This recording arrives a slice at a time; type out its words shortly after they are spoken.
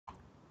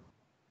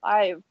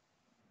Live.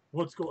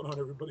 What's going on,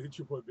 everybody? It's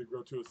your boy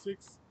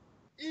BIGRO206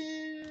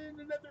 in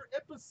another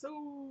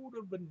episode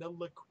of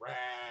Vanilla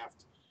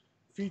Craft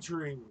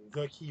featuring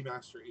the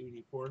Keymaster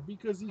 84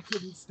 because he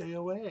couldn't stay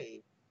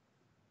away.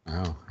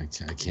 Oh, I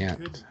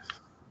can't.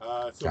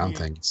 So Found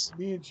things.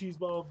 me and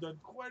CHEESBALL have done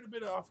quite a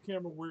bit of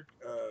off-camera work.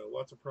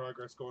 Lots of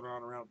progress going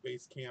on around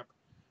base camp.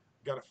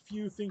 Got a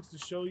few things to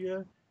show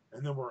you,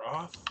 and then we're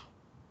off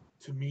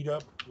to meet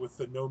up with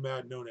the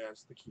nomad known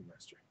as the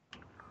Keymaster.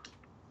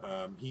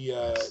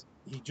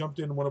 He jumped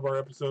in one of our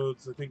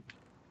episodes, I think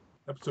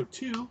episode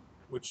 2,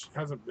 which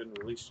hasn't been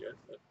released yet,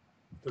 but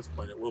at this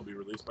point it will be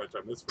released by the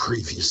time this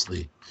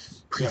previously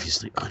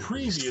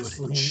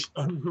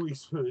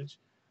unreleased footage.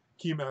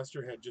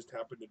 Keymaster had just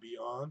happened to be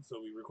on,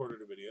 so we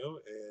recorded a video,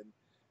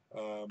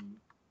 and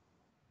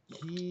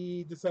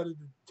he decided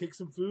to take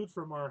some food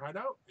from our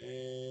hideout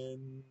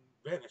and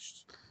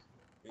vanished.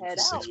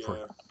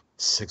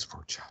 Six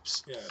pork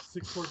chops. Yeah,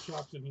 6 pork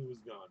chops, and he was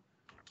gone.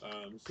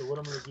 So what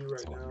I'm going to do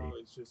right now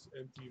is just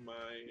empty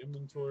my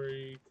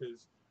inventory,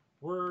 because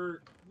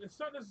it's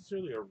not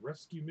necessarily a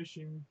rescue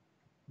mission,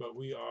 but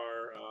we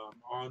are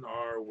on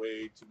our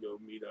way to go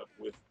meet up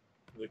with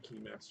the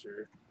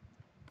Keymaster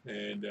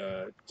and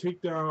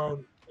take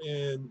down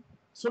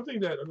something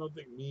that I don't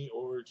think me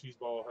or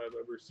CHEESBALL have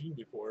ever seen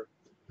before.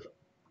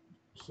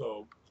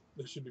 So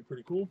this should be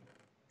pretty cool.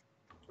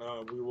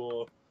 We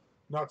will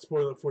not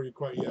spoil it for you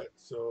quite yet,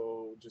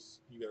 so just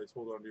you guys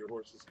hold on to your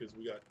horses, because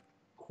we got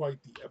quite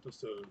the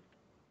episode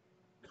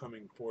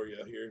coming for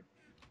you here.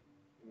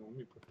 Let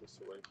me put this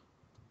away.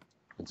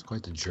 It's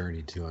quite the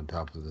journey too. On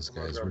top of this,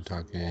 guys, we're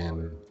talking. I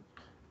You're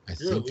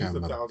think at least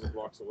I'm 1,000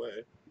 blocks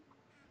away,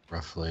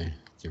 roughly,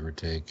 give or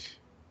take,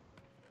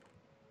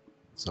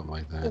 something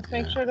like that. Just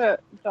make sure to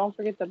don't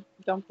forget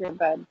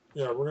bed.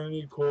 Yeah, we're gonna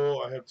need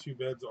coal. I have 2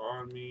 beds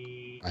on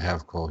me. I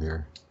have coal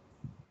here.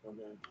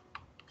 Okay.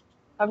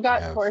 I've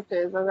got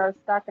torches. I've got a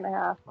stack and a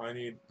half. I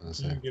need.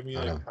 Can you give me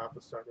like half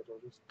a stack of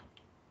torches?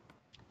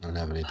 I don't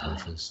have any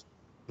torches.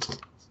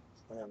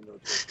 I have no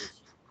torches.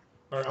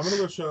 All right, I'm gonna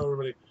go show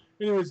everybody.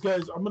 Anyways,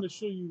 guys, I'm gonna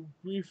show you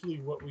briefly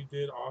what we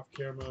did off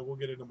camera. We'll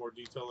get into more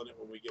detail on it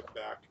when we get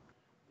back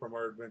from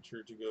our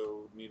adventure to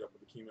go meet up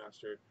with the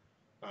Keymaster.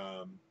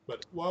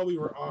 But while we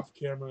were off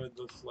camera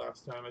this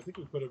last time, I think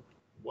we put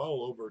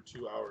well over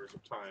 2 hours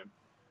of time.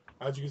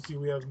 As you can see,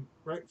 we have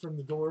right from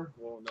the door.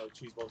 Well, now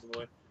CHEESBALL's in the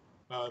way.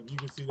 You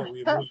can see that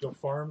we have moved the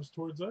farms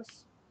towards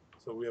us.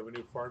 So we have a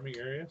new farming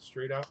area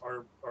straight out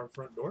our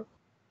front door.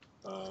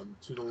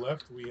 To the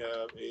left, we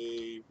have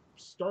a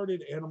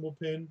started animal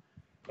pen.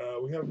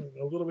 We have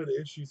a little bit of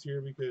issues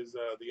here because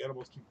the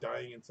animals keep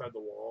dying inside the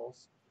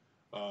walls.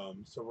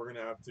 So we're going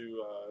to have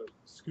to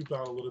scoop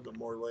out a little bit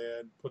more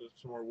land, put up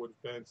some more wood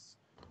fence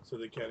so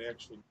they can't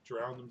actually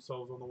drown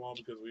themselves on the wall,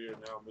 because we are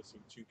now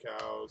missing 2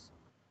 cows,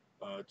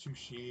 2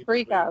 sheep,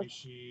 3 cows.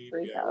 Sheep.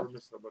 3 cows. We're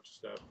missing a bunch of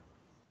stuff.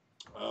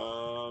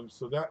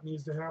 So that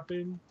needs to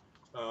happen.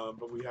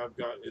 But we have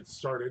got it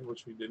started,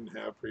 which we didn't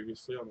have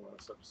previously on the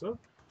last episode.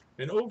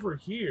 And over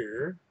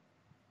here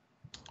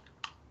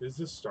is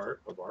the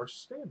start of our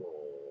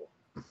stable,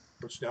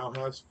 which now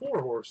has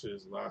 4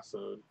 horses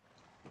lassoed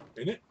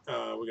in it.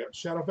 We got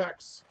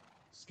Shadowfax,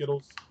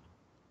 Skittles.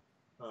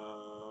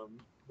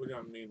 We're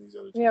going to name these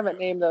other 2. We haven't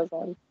named those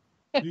ones.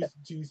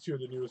 these 2 are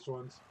the newest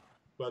ones.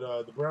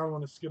 But the brown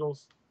one is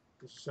Skittles.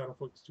 This is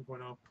Shadowfax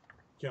 2.0.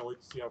 Can't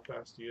wait to see how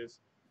fast he is.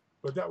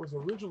 But that was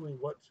originally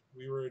what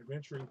we were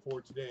adventuring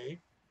for today,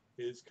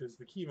 is because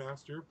the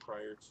Keymaster,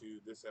 prior to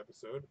this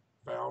episode,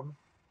 found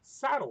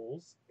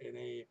saddles in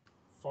a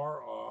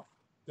far-off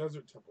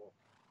desert temple.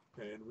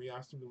 And we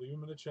asked him to leave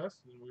them in a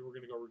chest, and we were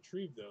going to go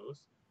retrieve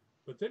those.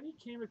 But then he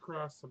came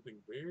across something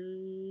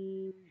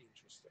very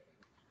interesting.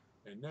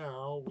 And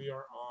now we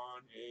are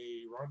on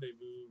a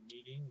rendezvous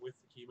meeting with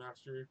the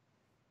Keymaster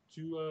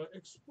to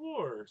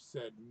explore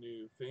said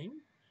new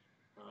thing.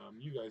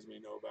 You guys may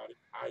know about it.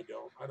 I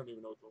don't. I don't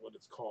even know what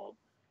it's called.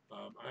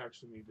 I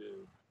actually need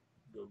to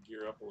go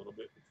gear up a little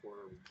bit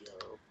before we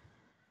go.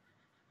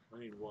 I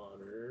need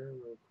water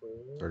real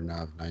quick. They're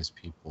not nice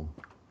people.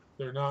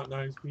 They're not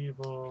nice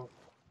people.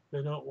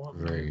 They don't want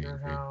me in their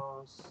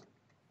house.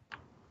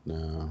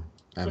 No.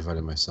 I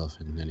invited myself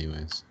in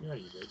anyways. Yeah,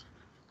 you did.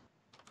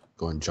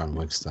 Going John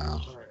Wick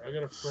style. Alright, I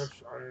got a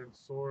fresh iron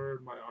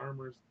sword. My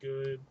armor's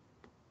good.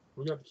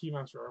 We got the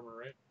Keymaster armor,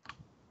 right?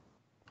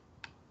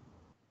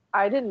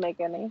 I didn't make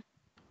any.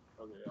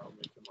 Okay, I'll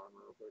make him armor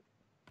real quick.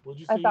 What'd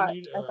you say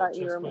you need? I thought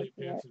you were chestplate,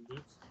 making pants, it. and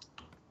boots?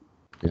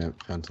 Yeah,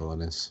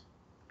 pantalones.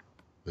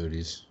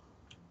 Booties.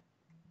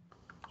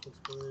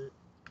 Chestplate,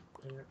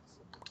 pants.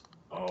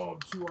 Oh, I'm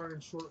 2 iron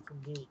short from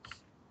boots.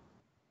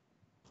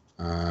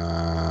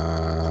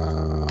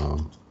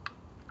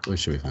 We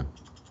should be fine.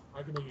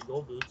 I can make you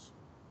gold boots.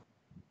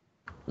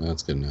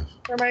 That's good enough.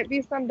 There might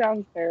be some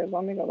downstairs.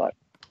 Let me go look.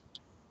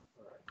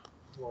 Alright.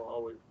 Well,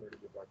 I'll wait for her to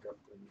get back up.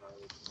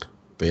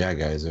 But yeah,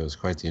 guys, it was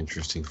quite the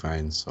interesting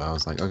find. So I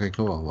was like, okay,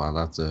 cool. Well,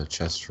 that's a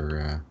chest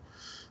for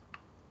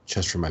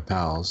my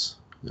pals.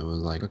 It was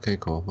like, okay,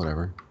 cool,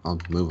 whatever. I'll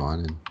move on.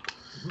 And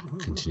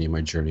continue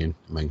my journey.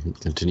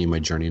 Continue my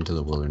journey into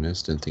the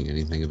wilderness. Didn't think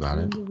anything about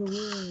it.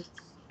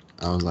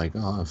 I was like,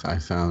 oh, if I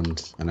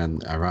found, and then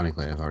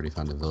ironically, I've already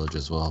found a village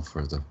as well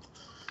for the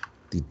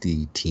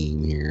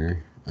team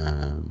here.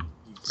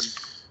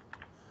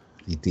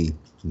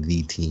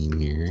 The team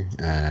here.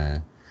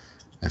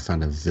 I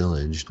found a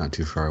village not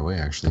too far away,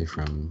 actually,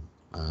 from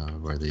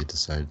where they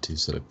decided to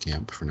set up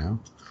camp for now.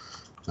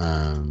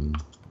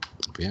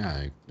 But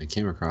yeah, I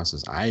came across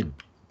this.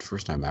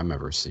 First time I'm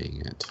ever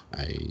seeing it.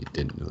 I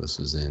didn't know this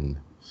was in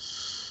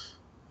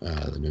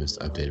the newest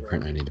updated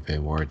print. I need to pay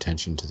more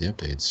attention to the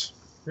updates.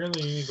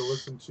 Apparently, you need to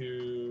listen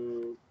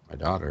to my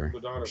daughter.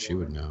 She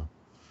would know.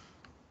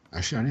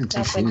 Actually, I didn't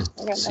think she'd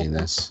seen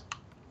this.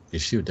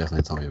 She would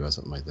definitely tell me about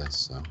something like this.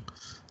 So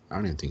I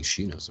don't even think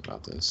she knows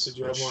about this. Did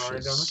you have more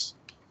iron down there?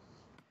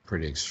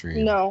 Pretty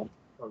extreme. No.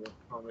 Okay,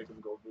 I'll make them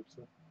gold boots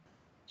then.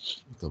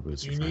 Gold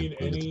boots. Do you need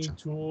any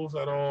tools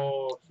at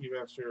all,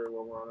 Keymaster,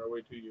 when we're on our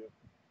way to you?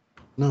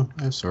 No,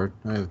 I have sword.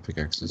 I have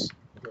pickaxes.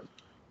 Okay.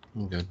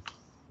 I'm good.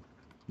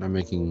 I'm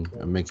making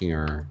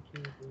our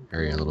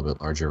area a little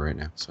bit larger right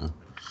now, so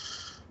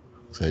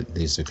it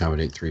needs to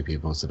accommodate 3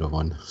 people instead of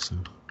 1. So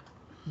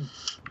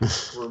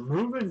we're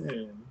moving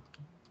in.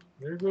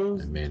 There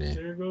goes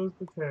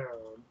the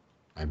town.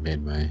 I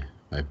made my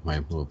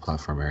little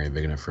platform area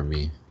big enough for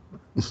me.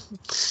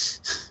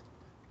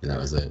 And that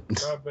was it.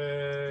 Got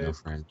bed, no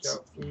friends.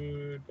 Got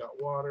food,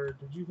 got water.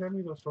 Did you hand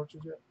me those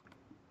torches yet?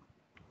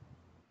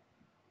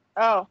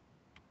 Oh.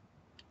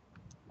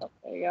 Oh,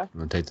 there you go. I'm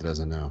gonna take that as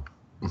a no.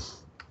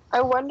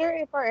 I wonder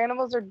if our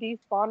animals are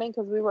despawning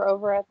because we were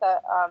over at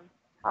that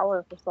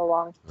tower for so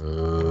long.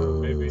 Oh,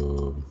 maybe.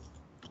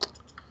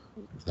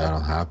 That'll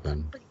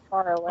happen. Pretty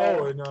far away.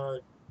 Oh, and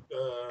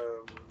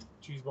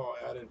CHEESBALL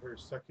added her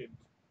second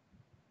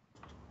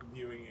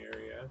viewing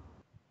area.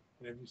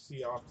 And if you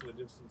see off to the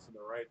distance in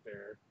the right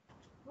there,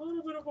 a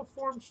little bit of a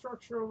form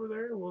structure over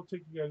there. We'll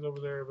take you guys over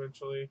there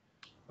eventually.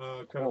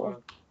 Kind of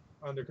an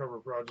undercover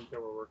project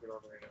that we're working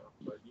on right now.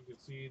 But you can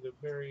see the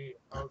very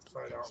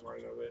outside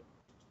outline of it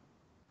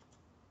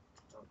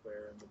out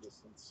there in the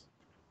distance.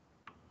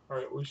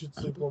 Alright, we should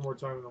sleep one more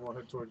time and then we'll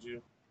head towards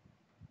you.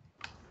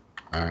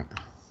 Alright.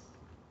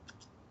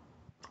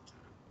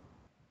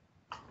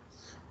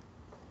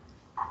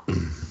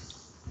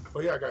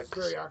 But yeah, guys,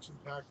 very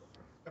action-packed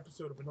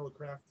episode of Vanilla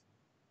Craft.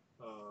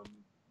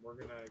 We're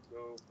gonna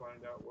go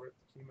find out where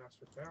the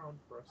Keymaster found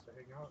for us to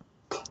hang out.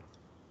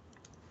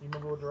 You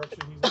remember what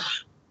direction he's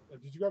in?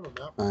 Did you grab a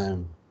map?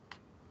 I'm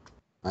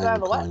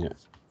calling it. Did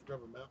you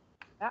grab a map?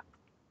 Yeah,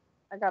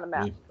 I got a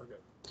map.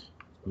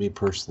 Me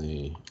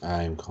personally,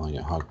 I'm calling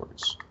it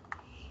HogCraftWarts.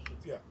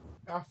 Yeah,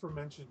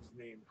 aforementioned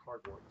named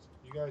HogCraftWarts.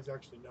 You guys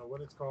actually know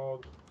what it's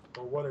called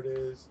or what it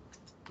is?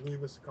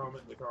 Leave us a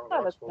comment in the comment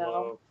box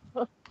below.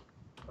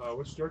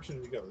 Which direction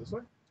did we go? This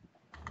way?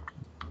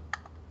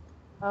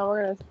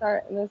 We're going to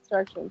start in this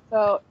direction.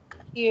 So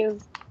he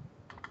is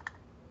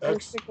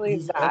basically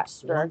that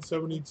X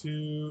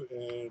 172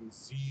 and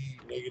Z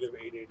negative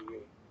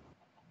 888.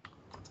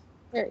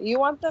 Here, you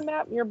want the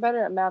map? You're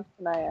better at maps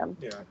than I am.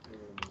 Yeah.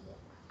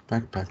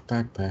 Back. I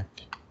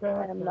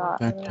am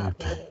not.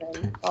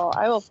 Oh,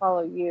 I will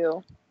follow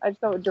you. I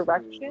just know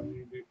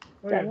direction.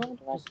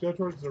 Just go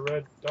towards the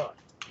red dot.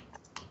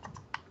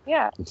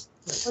 Yeah, which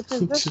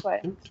is this way.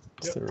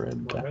 It's the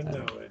red dot. Head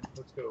that way.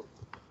 Let's go.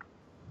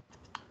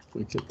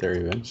 We get there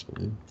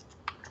eventually.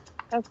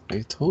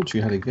 I told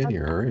you how to get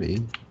here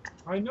already.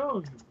 I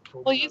know.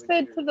 Well, you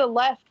said to the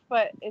left,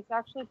 but it's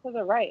actually to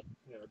the right.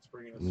 Yeah, it's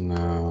bringing us.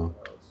 No.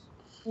 To the house.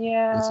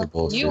 Yeah,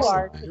 you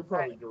are. You're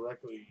probably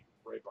directly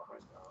right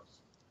behind the house.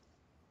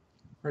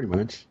 Pretty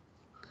much.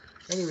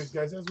 Anyways,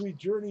 guys, as we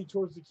journey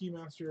towards the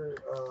Keymaster,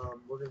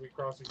 we're going to be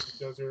crossing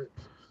some desert,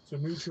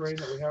 some new terrain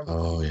that we haven't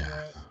seen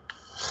yet.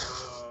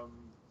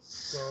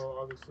 So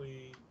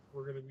obviously,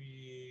 we're going to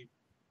be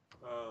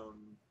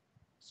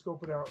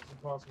scoping out some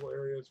possible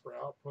areas for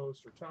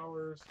outposts or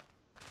towers.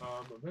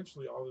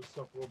 Eventually, all this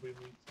stuff will be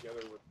linked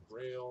together with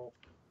rail,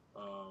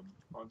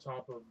 on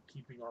top of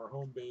keeping our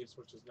home base,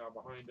 which is now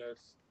behind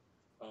us,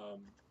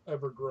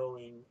 ever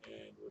growing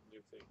and with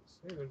new things.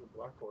 Hey, there's a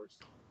black horse.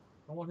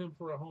 I want him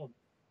for a home.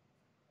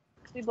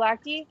 See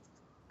Blackie?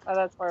 Oh,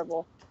 that's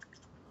horrible.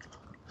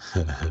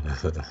 We're gonna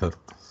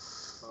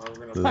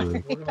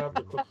have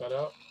to clip that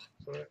out.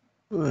 Sorry.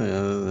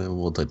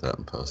 We'll take that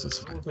in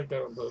post. We'll take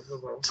that in post. No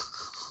problem.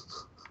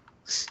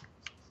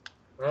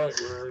 All right,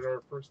 we're in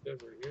our first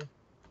desert here.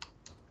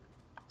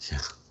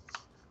 Yeah.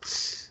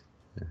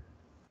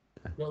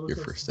 Your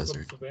first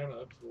desert.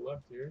 Savannah up to the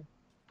left here.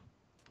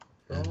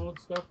 Don't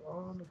step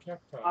on the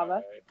cacti.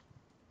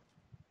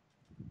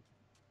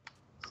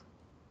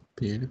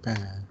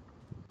 PewDiePie.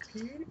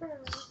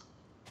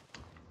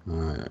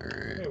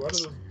 Alright. Hey, why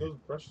do those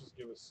brushes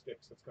give us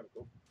sticks? That's kind of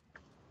cool.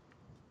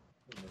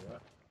 Didn't know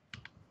that.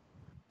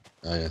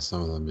 Oh yeah,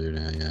 some of them do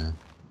now, yeah.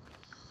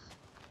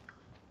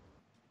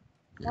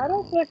 I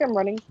don't feel like I'm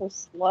running so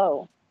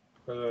slow.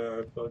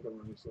 I feel like I'm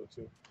running slow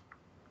too.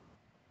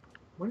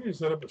 We need to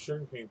set up a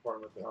sugarcane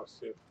farm at the house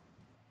too.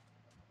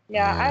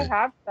 Yeah, I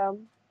have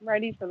some.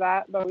 ready for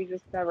that, but we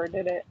just never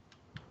did it.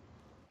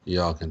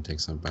 Y'all can take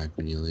some back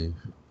when you leave.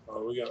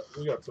 Oh, we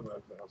got some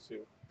at the house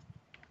too.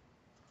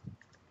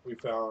 We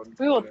found.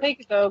 We will take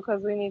it though,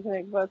 because we need to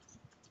make books.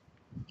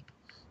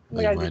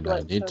 Well, you might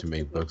not need to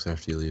make books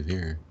after you leave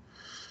here.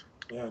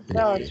 Yeah,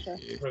 no, it's true.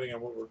 Depending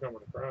on what we're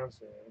coming across.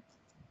 Yeah.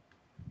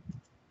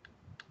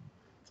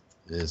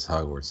 It is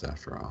Hogwarts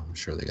after all. I'm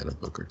sure they got a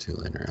book or two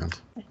laying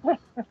around.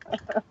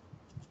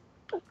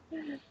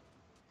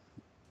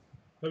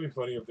 That'd be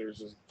funny if there's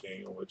just a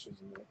gang of witches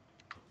in there.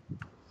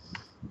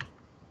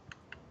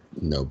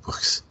 No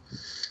books.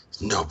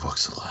 No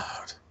books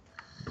allowed.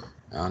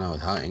 I don't know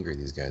how angry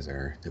these guys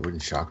are. It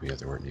wouldn't shock me if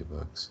there weren't any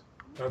books.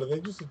 Now, do they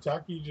just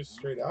attack you just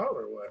straight out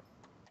or what?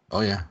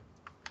 Oh, yeah.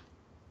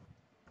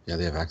 Yeah,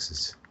 they have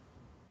axes.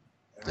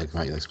 They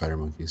come at you like spider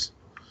monkeys.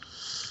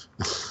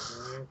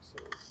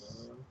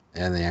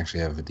 And they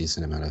actually have a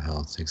decent amount of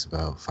health. It takes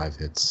about 5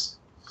 hits.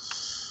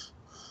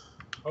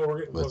 Oh, we're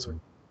getting closer.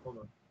 Hold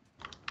on.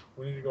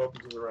 We need to go up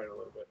and to the right a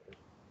little bit.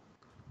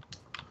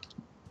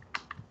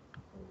 There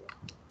we go.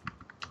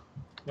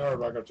 Now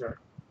we're back on track.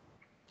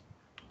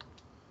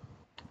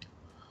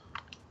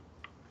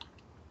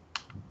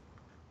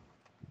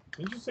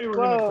 Didn't you say we're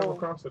going to come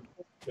across a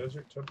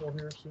desert temple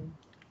here soon?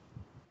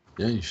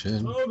 Yeah, you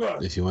should. Oh,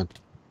 God. If you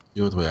went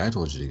the way I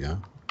told you to go.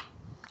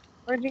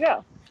 Where'd you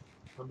go?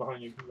 I'm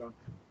behind you. Keep going.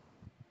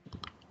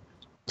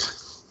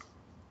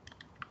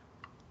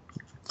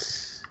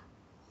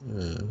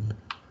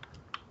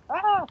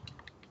 Ah!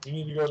 You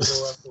need to go to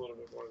the left a little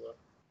bit more, though.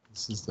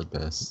 This is the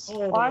best.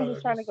 Oh, well, I'm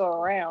just trying to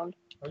go around.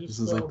 This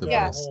is like the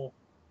best.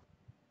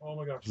 Oh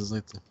my gosh. This is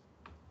like the...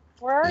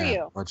 Where are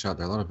you? Watch out,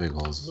 there are a lot of big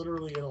holes.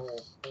 Literally in a hole.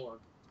 Hold on.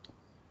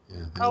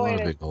 Yeah, there's a lot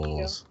of big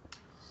holes.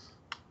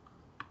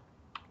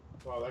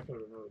 Wow, that could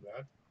have been really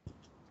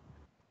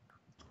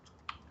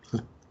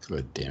bad. Could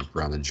have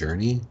damper on the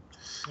journey.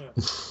 Yeah.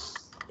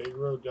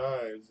 BIGRO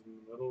dies in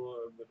the middle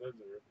of the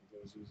desert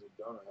because he's a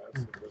dumbass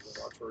and doesn't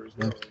watch where he's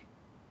going.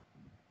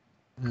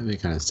 That'd be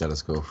kind of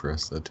status quo for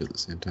us, though, too, at the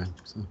same time.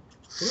 So.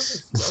 What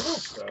is this yellow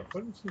stuff? I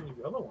haven't seen these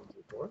yellow ones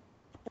before.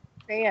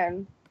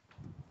 Sand.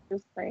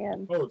 Just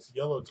sand. Oh, it's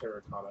yellow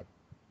terracotta.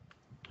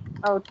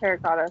 Oh,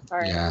 terracotta,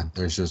 sorry. Yeah,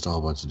 there's just a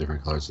whole bunch of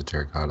different colors of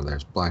terracotta.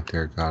 There's black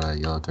terracotta,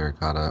 yellow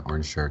terracotta,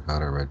 orange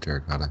terracotta, red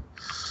terracotta,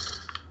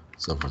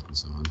 so forth and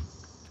so on.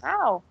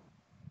 Ow.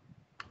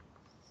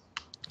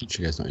 Did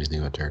you guys know anything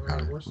about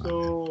terracotta? We're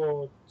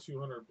still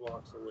 200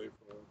 blocks away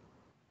from it.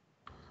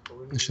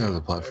 I should have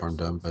the platform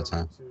done by the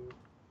time.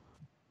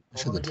 I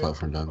should have the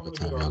platform done by the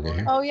time y'all get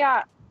here. Oh,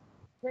 yeah.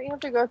 Don't you have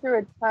to go through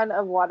a ton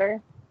of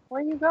water?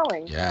 Where are you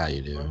going? Yeah,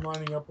 you do. I'm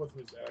lining up with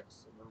his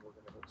X, and then we're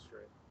going to head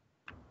straight.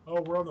 Oh,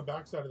 we're on the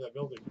back side of that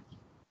building.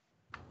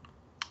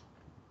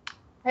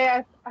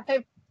 Hey,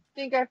 I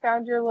think I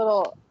found your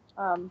little,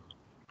 like,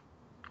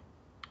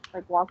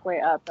 walkway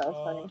up. That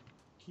was funny.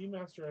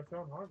 Keymaster, I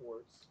found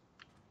Hogwarts.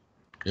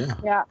 Yeah.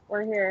 Yeah,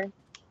 we're here.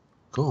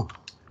 Cool.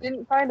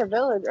 Didn't find a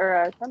village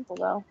or a temple,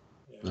 though.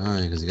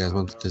 Yeah, because you guys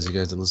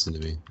didn't listen to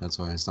me. That's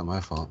why it's not my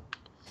fault.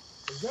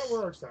 Is that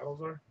where our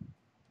saddles are?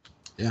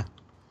 Yeah.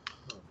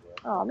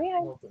 Oh,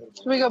 man.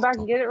 Should we go back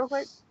and get it real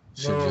quick?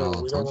 No,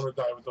 we don't want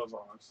to die with those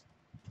on us.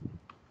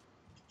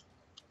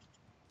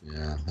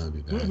 Yeah, that would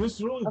be bad. Dude,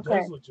 this really does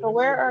legitimately. So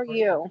where are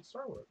you?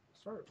 Start.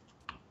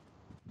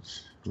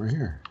 We're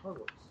here.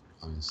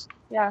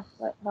 Yeah,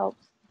 that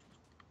helps.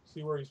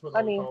 See where he's put the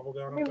cobble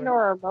down? I don't even know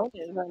where our boat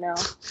is right now.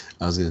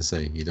 I was gonna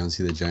say, you don't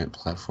see the giant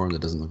platform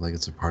that doesn't look like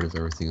it's a part of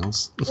everything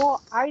else?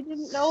 Well, I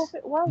didn't know if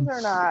it was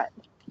or not.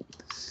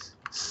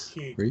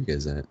 Where are you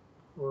guys at?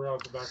 We're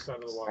out the back side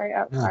of the water. Right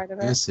outside of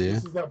it. I see you.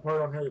 This is that part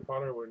on Harry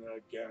Potter when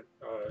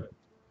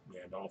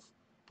Gandalf,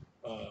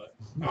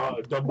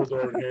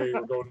 Dumbledore and Harry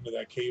were going into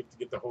that cave to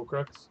get the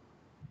HogCraftWarts.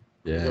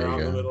 Yeah, there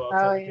you go.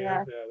 Oh,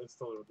 yeah. Yeah, that's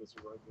totally what this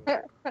was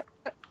like.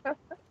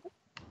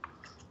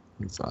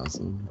 That's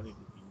awesome. I need to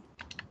eat.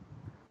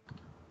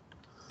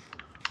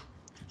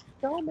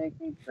 Don't make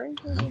me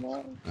drink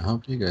anymore. I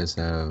hope you guys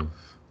have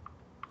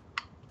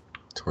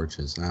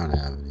torches. I don't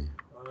have any.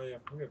 Oh, yeah,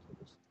 we got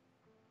torches.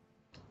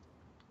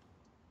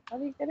 How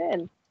do you get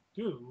in?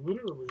 Dude,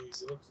 literally,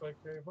 it looks like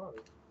Harry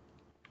Potter.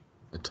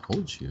 I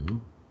told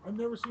you. I've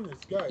never seen this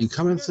guy. You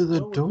come in through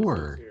the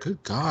door.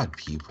 Good God,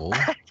 people.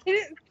 I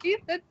didn't see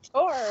the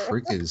door.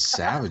 Freaking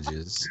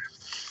savages.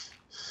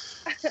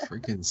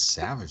 Freaking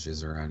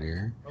savages around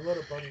here. I let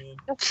a bunny in.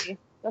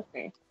 That's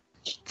me.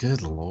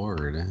 Good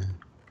Lord. Alright.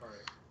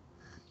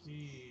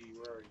 Key,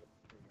 where are you?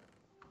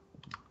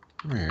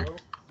 Where?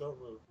 Don't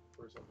move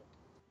for a second.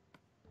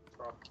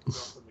 Drop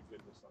some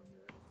goodness on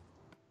your end.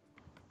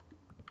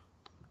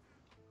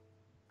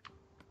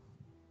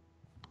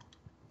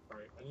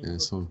 Alright, I need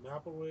to put the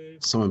map away.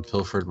 Someone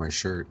pilfered my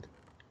shirt.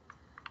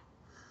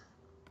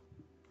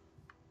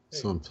 Hey,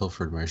 someone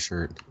pilfered my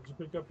shirt. Did you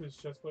pick up his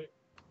chest plate,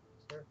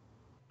 sir?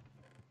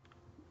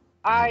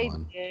 I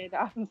did.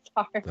 I'm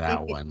sorry.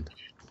 That one.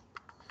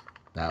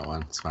 That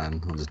one. It's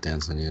fine. I'll just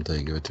dance on you until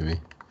you give it to me.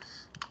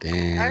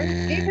 Dance. I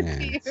gave it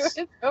to you. It's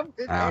over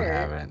there. I don't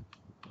have it.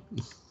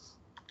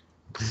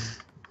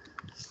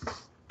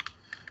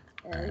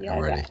 Alright, Yeah,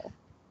 I'm ready. go.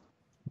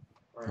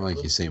 All I'm right,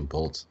 like Usain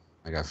Bolt.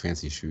 I got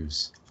fancy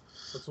shoes.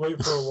 let's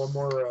wait for one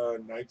more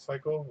night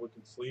cycle. We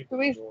can sleep. Should And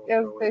we, then we'll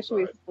yeah, go so should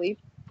we inside. sleep?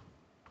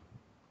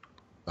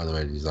 By the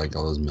way, do you like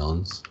all those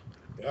melons?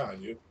 Yeah,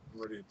 dude.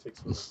 I'm ready to take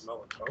some of this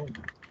melon home.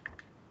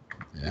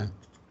 Yeah.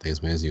 Take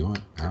as many as you want.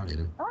 I don't eat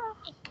them. Ah.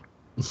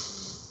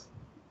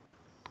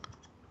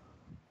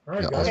 All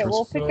right, Yeah, guys. Okay,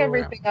 we'll pick so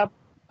everything up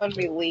when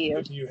we leave.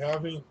 if you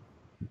haven't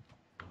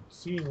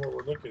seen what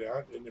we're looking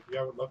at, and if you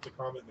haven't left a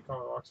comment in the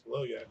comment box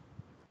below yet,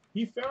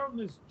 he found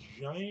this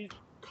giant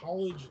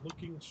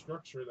college-looking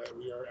structure that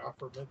we are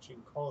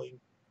aforementioned calling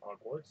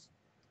Hogwarts.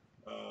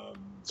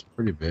 It's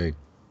pretty big.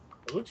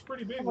 It looks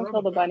pretty big. Someone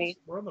kill the bunny.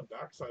 We're on the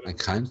back side of I it.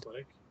 kind- Looks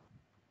like.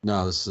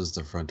 No, this is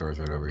the front door's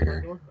right over Front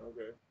here. door?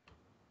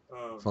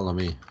 Okay. Follow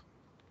me.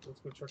 Let's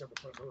go check out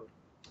the front door.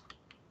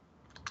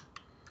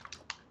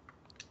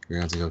 You're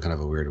gonna have to go kind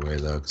of a weird way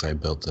though, because I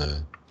built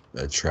a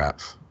trap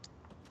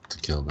to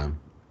kill them.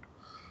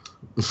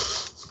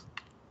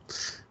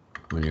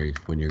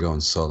 when you're going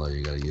solo,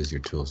 you gotta use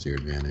your tools to your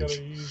advantage.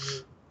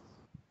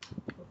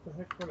 What the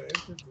heck kind of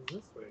entrance is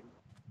this thing?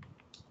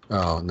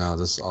 Oh no,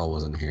 this all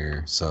wasn't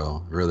here.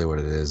 So really, what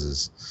it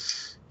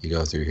is you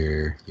go through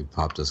here, you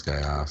pop this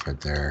guy off right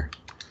there,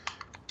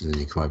 and then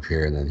you come up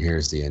here, and then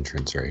here's the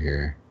entrance right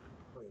here.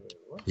 Wait,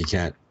 what? You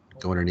can't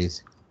go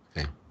underneath.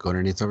 Okay, go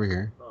underneath over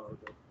here. Oh,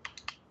 okay.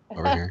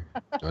 Over here.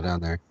 Go down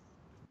there.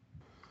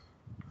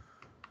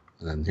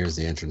 And then here's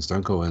the entrance.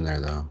 Don't go in there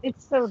though.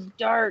 It's so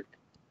dark.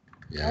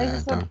 Why is Yeah, it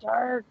so don't.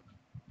 dark?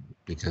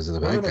 Because of the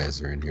We're bad gonna-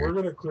 guys are in We're here.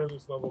 gonna clear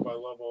this level by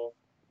level.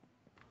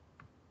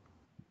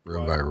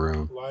 Room by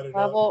room. Light it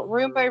Level, up,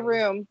 room by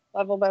room,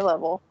 level by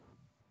level.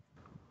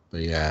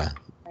 But yeah,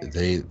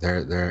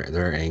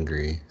 they're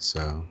angry,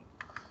 so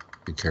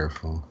be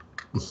careful.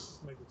 Let's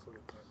make it so we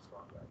can't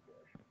spawn back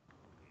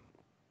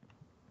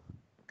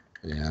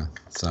there. Yeah,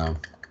 so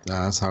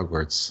that's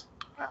Hogwarts.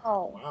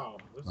 Oh, Wow,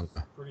 this is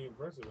Okay. pretty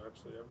impressive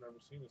actually. I've never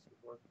seen this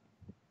before.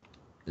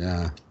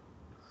 Yeah.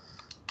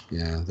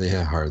 Yeah, they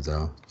hit hard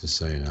though, just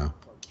so you know.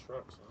 Like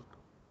trucks, huh?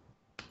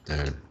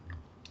 They're,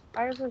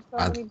 why is there so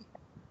I- many?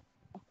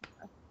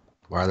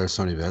 why are there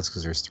so many beds?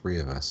 Because there's 3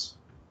 of us.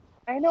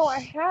 I know I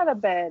had a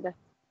bed.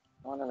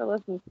 No one ever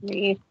listens to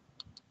me.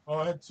 Oh,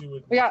 I had 2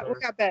 with We me. got Sorry.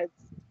 beds.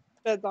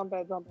 Beds on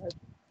beds on beds.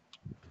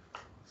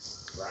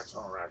 Racks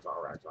on racks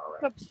on racks on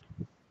racks.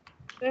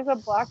 There's a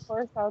black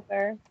horse out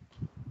there.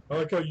 I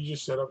like how you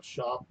just set up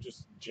shop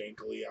just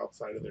jankily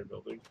outside of their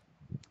building.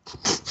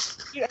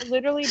 Dude, I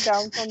literally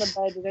bounced on the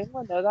bed. Did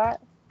anyone know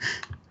that?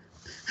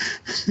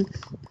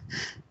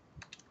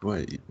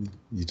 What?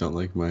 You don't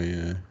like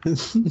my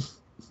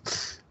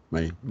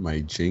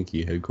my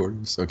janky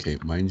headquarters? Okay,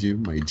 mind you,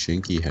 my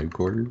janky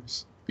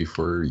headquarters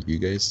before you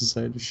guys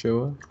decided to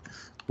show up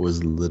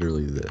was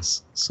literally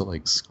this. So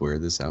like square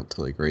this out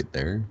to like right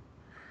there.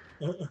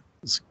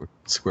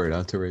 Square it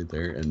out to right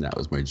there, and that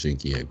was my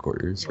janky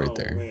headquarters right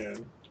there.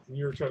 Man. And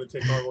you were trying to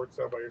take Hogwarts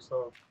out by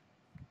yourself.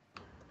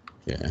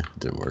 Yeah, it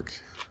didn't work.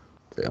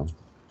 Fail.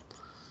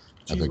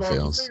 Cheese Epic balls,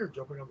 fails. you say you're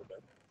jumping on the bed.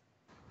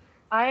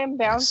 I am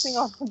bouncing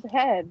Yes. off the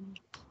bed.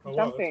 Oh, wow,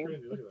 Jumping. that's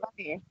crazy. Look It's at that.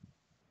 funny.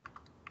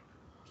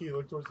 Key,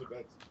 look towards the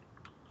beds.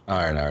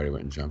 Alright, I already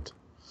went and jumped.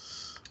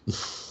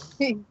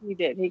 He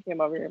did. He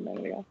came over here a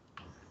minute ago.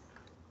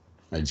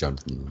 I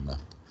jumped and then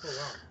left. Oh,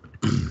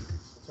 wow.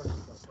 That's actually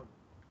kind of fun.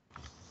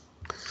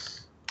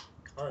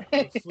 All right,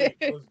 let's sleep.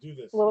 Let's do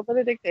this. A little bit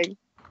addicting.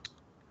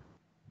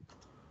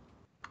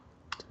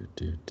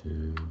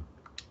 Do.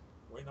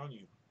 Waiting on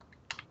you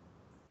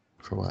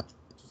For what?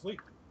 to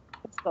sleep.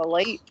 It's so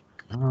late.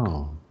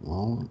 Oh,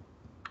 well,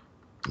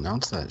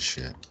 announce that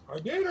shit. I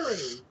did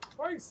already.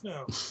 Twice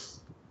now.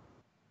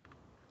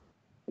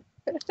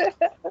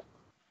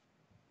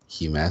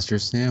 Keymaster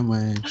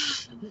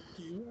sandwich.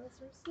 You guys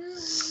are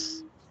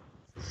serious.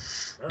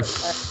 All right,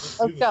 let's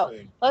Let's do go. this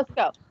thing. Let's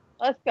go.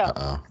 Let's go.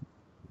 Uh-oh.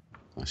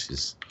 Oh,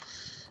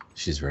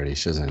 she's ready.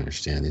 She doesn't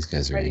understand. These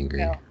guys are Ready to angry.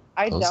 go.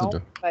 I Close the don't,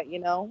 door. but you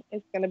know,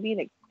 it's gonna be an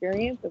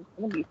experience. It's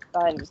gonna be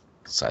fun.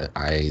 So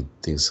I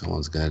think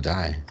someone's gonna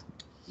die.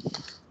 Well,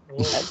 at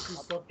least we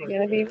slept It's right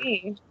gonna be there.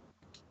 me.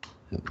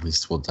 At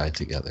least we'll die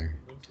together.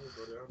 At least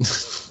we'll go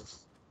down.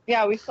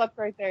 Yeah, we slept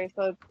right there,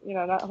 so it's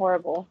not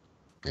horrible.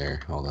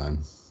 Here, hold on.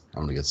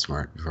 I'm gonna get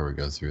smart before we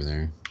go through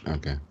there.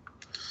 Okay.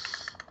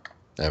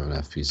 I have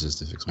enough pieces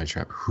to fix my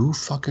trap. Who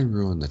fucking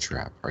ruined the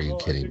trap? Are you Oh,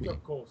 kidding I picked me?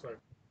 up coal, sorry.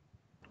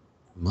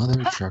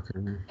 Mother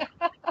trucker.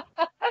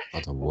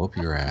 About to whoop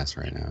your ass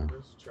right now.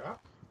 There's a trap?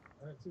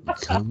 I didn't see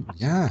that. Come,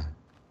 yeah.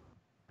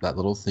 That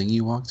little thing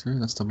you walked through,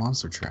 that's the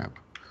monster trap.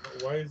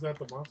 Why is that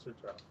the monster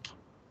trap?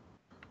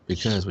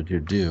 Because what you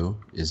do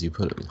is you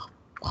put it,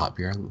 hop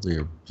your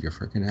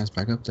freaking ass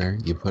back up there.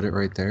 You put it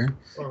right there.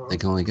 Uh-huh. They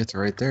can only get to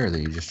right there.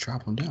 Then you just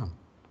chop them down.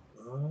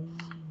 Oh.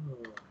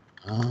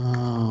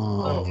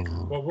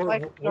 Oh. Well,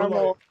 Like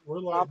normal we're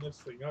lighting this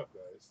thing up,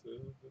 guys.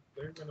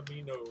 There's gonna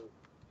be no.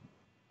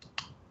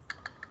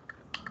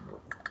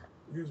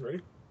 You guys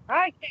ready?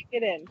 I can't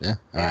get in. Yeah.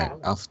 All Yeah. right.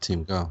 Alpha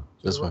team, go To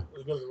this the way.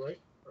 right? Go to the right.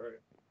 All right.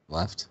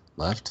 Left.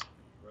 Left.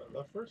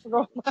 Left first.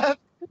 Roll left.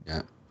 Yeah. All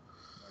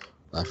right.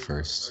 Left I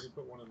first. already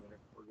put one in there.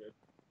 We're good.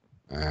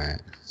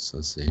 Alright, so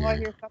let's see Oh, I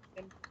here. hear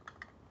something.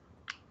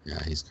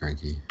 Yeah, he's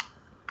cranky.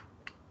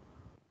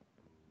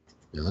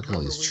 Yeah, look at all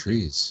Remember, these we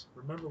trees.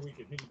 Remember, we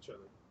can hit each other.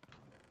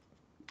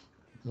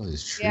 Look at all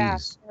these Yeah.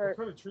 trees. What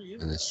kind of tree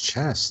is And that? this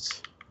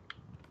chest.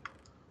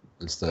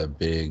 It's the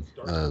big,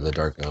 the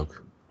dark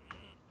oak.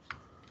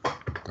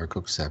 Dark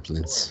oak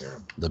saplings. Oh, I hear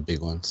 'em. The big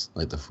ones,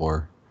 like the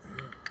 4.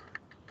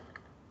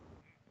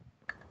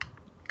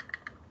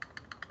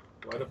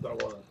 Light up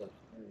that wall right there.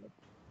 There you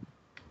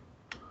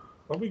go.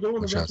 Don't be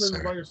going Watch out, adventuring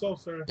Sarah. by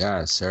yourself, Sarah.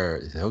 Yeah,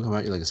 Sarah, they'll come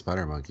at you like a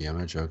spider monkey. I'm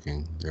not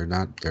joking.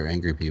 They're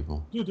angry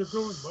people. Dude, they're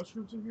growing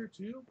mushrooms in here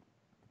too?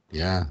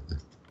 Yeah.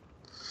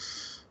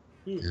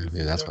 Dude, Yeah, this, maybe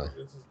is that's why.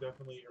 this is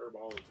definitely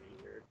herbology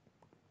here.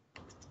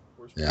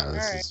 Where's Yeah, Professor,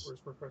 this Alright. is, Where's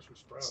Professor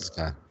Sprout? this is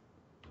got,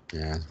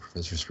 yeah,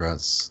 Professor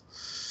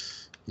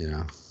Sprout's, you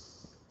know,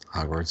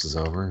 Hogwarts is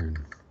over and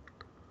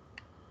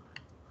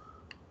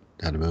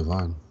had to move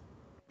on.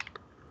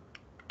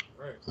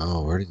 Right.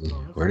 Oh, where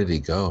did he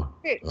go?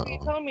 Okay, so you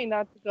Uh-oh. told me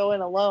not to go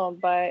in alone,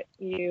 but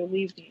you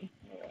leave me.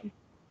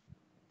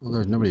 Well,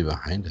 there's nobody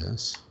behind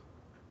us.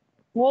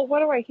 Well, what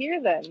do I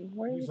hear then?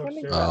 Where are He's you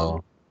coming upstairs. from?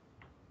 Oh.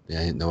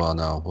 Yeah, no, well,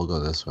 no, we'll go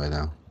this way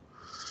now.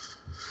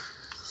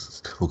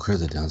 We'll clear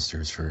the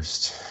downstairs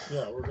first.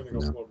 Yeah, we're gonna go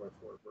No. floor by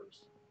floor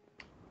first.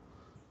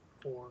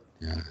 4.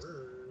 Yeah.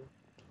 Word.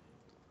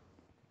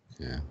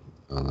 Yeah,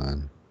 hold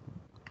on.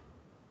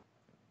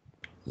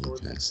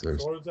 Swords, Okay, so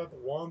there's, swords at the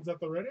wands at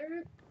the ready.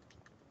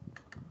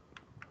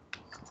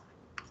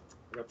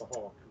 I got the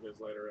hall. You guys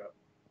light her up.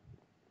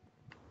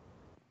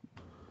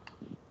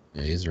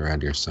 yeah, he's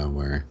around here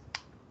somewhere.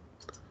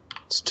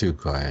 It's too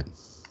quiet.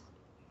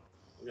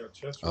 We got a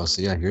chest. Oh,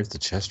 so yeah, here's the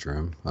chest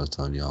room I was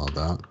telling you all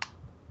about.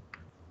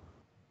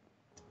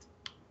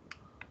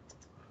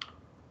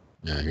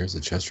 Yeah, here's the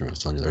chest room I was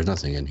telling you. There's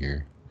nothing in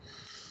here.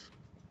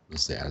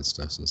 Unless they added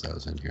stuff since I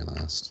was in here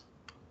last.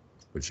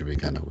 Which would be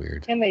kind of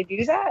weird. Can they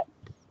do that?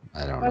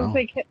 I don't I was know.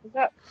 like, is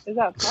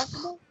that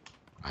possible?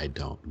 I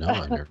don't know.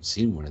 I've never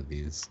seen one of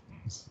these.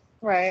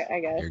 Right, I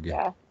guess. Your,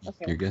 Yeah.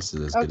 Okay. your guess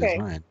is as good as Okay.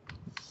 mine.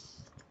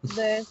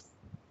 This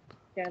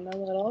getting a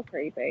little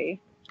creepy.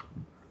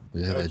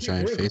 Look at I that keep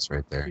giant hearing face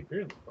right I there. keep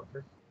hearing the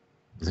fucker.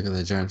 Look at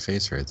that giant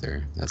face right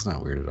there. That's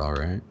not weird at all,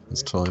 right?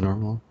 That's totally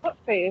normal. What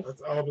face?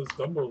 That's Albus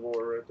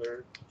Dumbledore right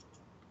there.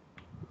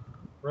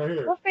 Right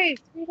here. What face?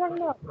 What are you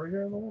talking about? Right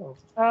here on the wall.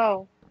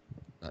 Oh.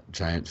 That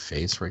giant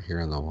face right here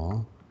on the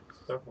wall. It's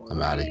definitely.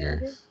 I'm out of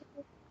here.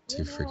 It's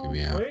freaking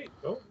me out. Wait,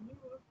 don't.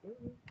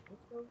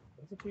 Let's go.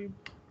 That's a team.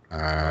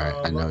 Alright,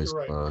 I know left he's or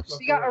right? close.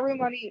 Left You got or a right?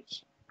 room on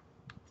each.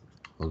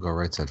 We'll go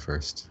right side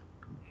first.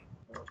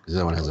 Because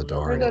that one has a We got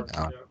door. There's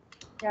Out.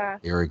 Yeah.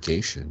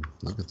 Irrigation.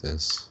 Look at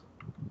this.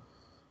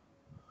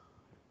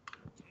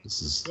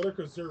 This is. Better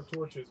conserve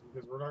torches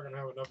because we're not gonna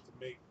have enough to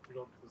make to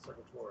go to the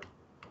second floor.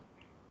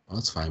 Well,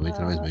 that's fine. We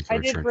can always make a I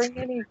did return bring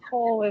trip. any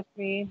coal with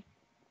me.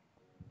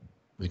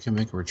 We can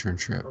make a return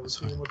trip. Are we That's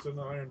seeing fine. what's in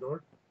the iron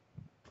door?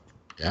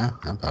 Yeah,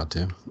 I'm about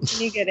to.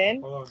 Can you get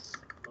in? Hold on.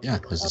 Yeah,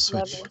 there's a Up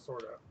switch. level. My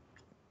sword out.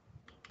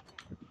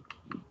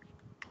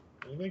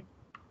 Anything?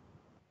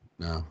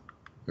 No.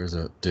 There's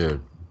a.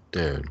 Dude.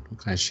 What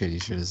kind of shady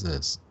shit is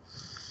this?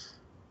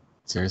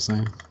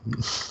 Seriously?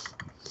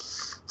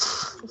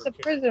 It's a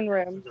prison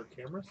room. Is there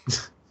cameras?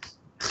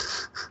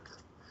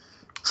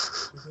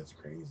 Dude, that's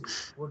crazy.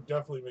 We're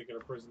definitely making a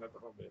prison at the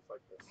home base like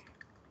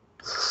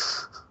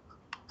this.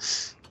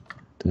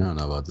 They don't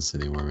know about this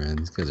anymore, man.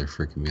 These guys are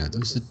freaking me out.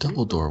 There's a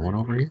double door one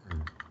over here.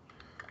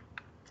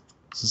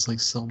 This is like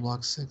cell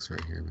block 6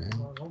 right here, man.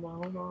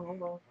 Hold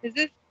on. Is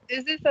this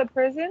a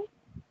prison?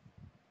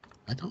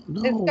 I don't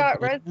know. It's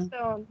got man.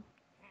 redstone.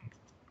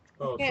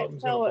 Oh, Can't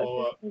something's tell gonna what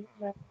blow up. this is.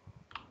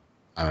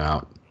 I'm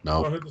out.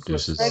 Don't Nope. hit the switch.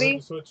 Deuces. Don't Ready? hit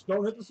the switch.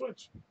 Don't hit the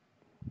switch.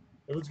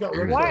 If it's got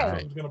You're redstone, gonna die.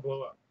 something's gonna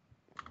blow up.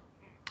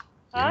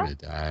 You're Huh? gonna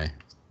die.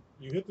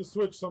 You hit the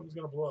switch, something's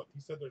gonna blow up. He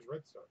said there's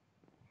redstone.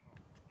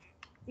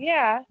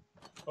 Yeah,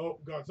 Oh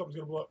god, something's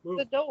gonna blow up. Move.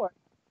 the door.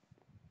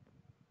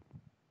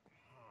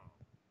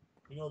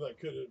 You know that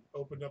could have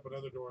opened up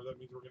another door. That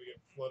means we're gonna get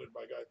flooded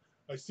by guys.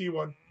 I see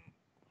one.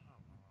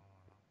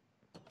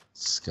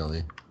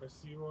 Skelly. I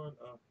see one.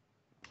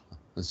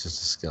 That's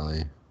just a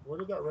skelly. Where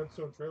did that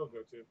redstone trail go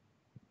to?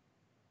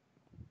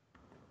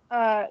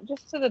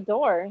 Just to the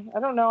door. I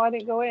don't know. I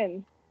didn't go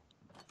in.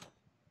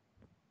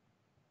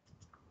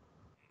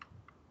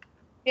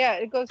 Yeah,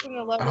 it goes from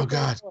the level. Oh, to the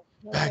God. door.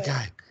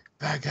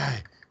 Bad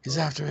guy. He's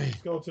after me.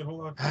 Skeleton,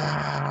 hold on.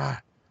 Ah.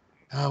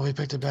 Oh, we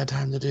picked a bad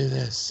time to do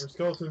this. There's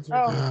skeletons here.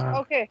 Oh,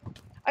 okay.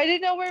 I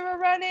didn't know we were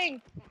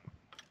running.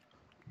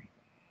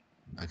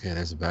 Okay,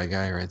 there's a bad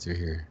guy right through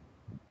here.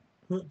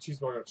 Too.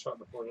 Cheeseball got shot in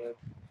the forehead.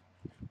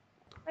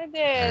 I did.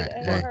 Alright,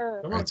 And hey. it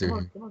hurt. Come Right on, through come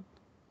on, here. come on.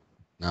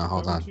 No,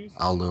 hold Come on, on. Cheese.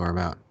 I'll lure him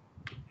out.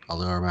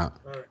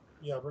 Alright,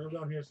 yeah, bring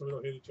them down here so we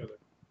don't hit each other.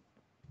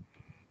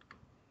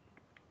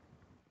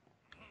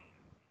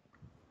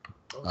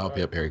 Oh, God.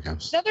 yep, here he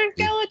comes. Another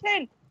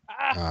skeleton.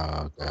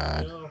 Ah, Oh,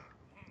 God. No.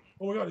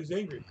 Oh my god, he's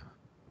angry.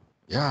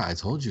 Yeah, I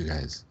told you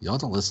guys. Y'all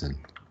don't listen.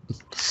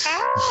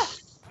 ah.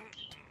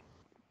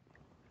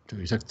 Dude,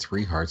 you took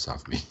 3 hearts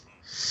off me.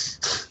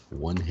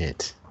 1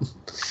 hit.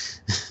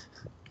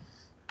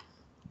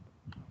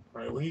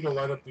 Alright, we need to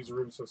light up these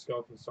rooms so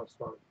skeletons stop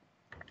spawning.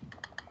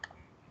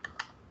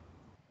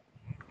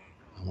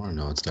 I want to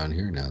know what's down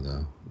here now,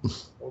 though.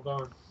 Hold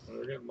on.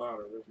 They're getting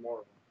louder. There's more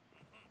of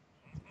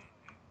them.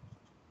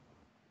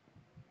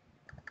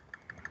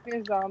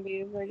 Here's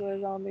zombies,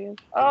 regular zombies.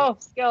 Oh,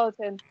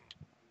 skeleton.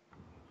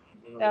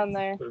 Down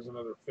there. There's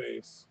another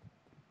face.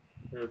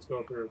 Here, let's go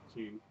up here with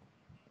Key.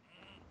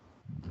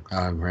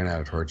 I ran out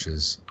of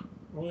torches.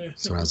 Oh, yeah.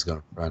 Someone has to go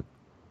in front.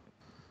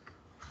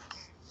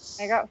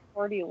 I got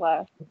 40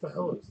 left. What the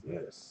hell is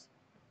this?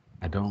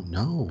 I don't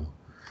know.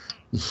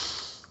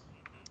 It's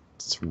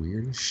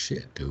weird as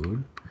shit,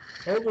 dude.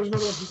 Oh, there's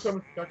another one. He's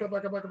coming. Back up,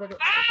 back up, back up, back up.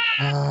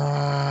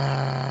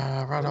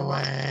 Run Bring him out in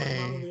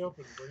away. the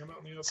open. Bring him out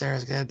in the open.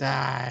 Sarah's gonna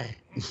die.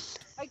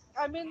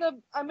 I'm in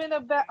a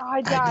bad. Oh,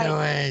 I died. I knew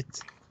it.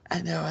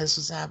 I knew this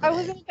was happening. I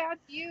was in a bad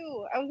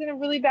view. I was in a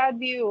really bad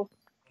view.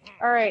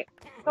 All right,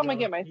 someone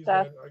get my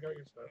stuff. Dead. I got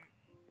your stuff.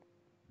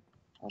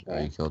 Oh,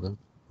 you killed him?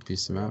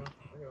 Pieced him out?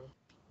 I got him.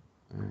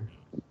 Alright.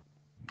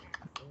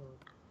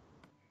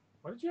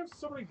 Why did you have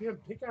so many damn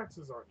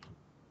pickaxes on you?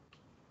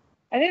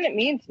 I didn't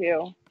mean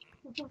to.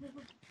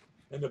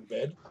 And a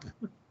bed?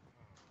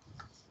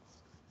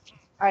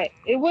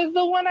 It was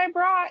the one I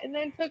brought and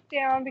then took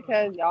down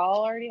because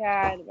y'all already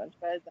had a bunch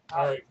of beds.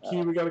 Alright,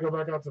 Key, we gotta go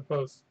back out to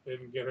post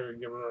and get her and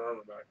give her her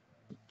armor back.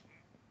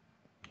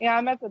 Yeah,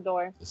 I'm at the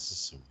door. This is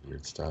some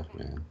weird stuff,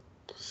 man.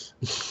 This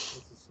is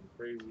some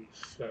crazy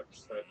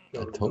steps that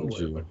go I to told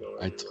nowhere you. but go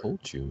I everywhere.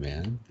 told you,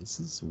 man. This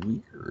is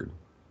weird.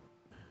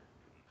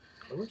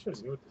 I wish I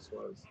knew what this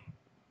was.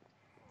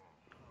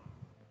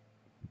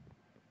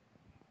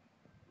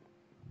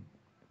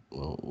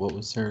 Well, what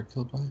was Sarah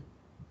killed by?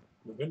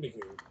 The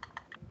Vindicator.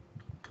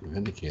 A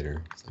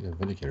Vindicator. It's like a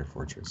Vindicator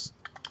fortress.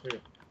 Here.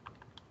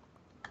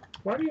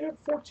 Why do you have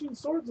 14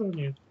 swords on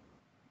you?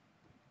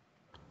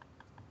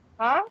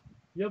 Huh?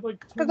 You have like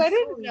 10 Because I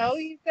didn't swords. know.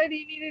 You said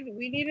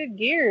we needed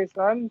gear,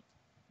 so I'm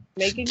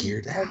making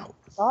Geared out.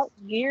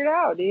 geared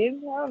out, dude.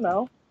 I don't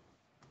know.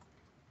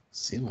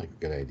 Seemed like a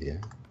good idea.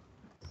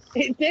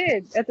 It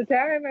did at the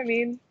time. I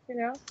mean, I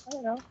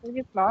don't know.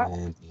 Maybe it's not.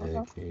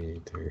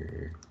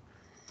 Vindicator.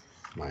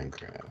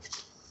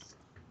 Minecraft.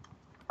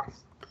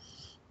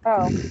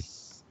 Oh,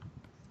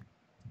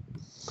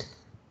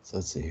 So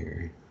let's see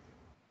here.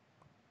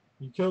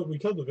 We killed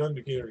the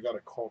Vindicator and got a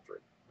cauldron.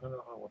 I don't know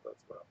what that's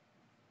about.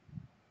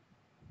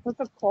 what's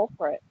a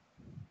culprit?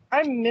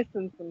 I'm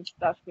missing some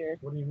stuff here.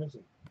 What are you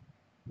missing?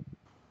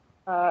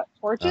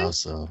 Torches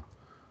Also,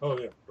 Oh,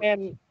 yeah.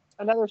 and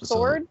another So-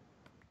 sword.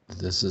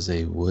 this is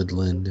a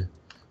woodland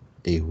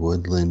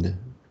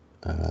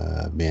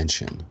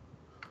mansion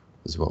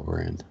is what we're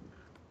in.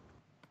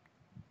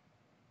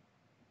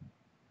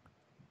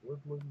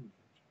 Woodland.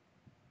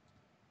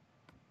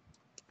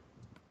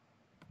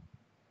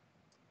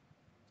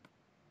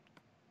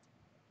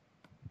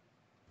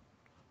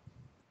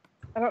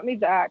 I don't need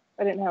the axe.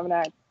 I didn't have an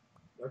axe.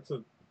 That's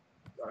a...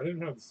 I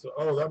didn't have...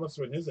 Oh, that must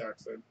have been his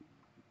axe then.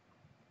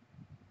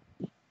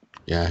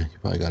 Yeah, he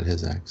probably got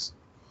his axe.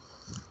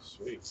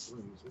 Sweet. I'm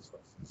gonna use this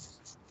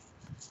stuff.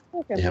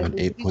 Okay, They have an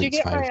did you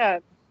get 8.5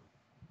 my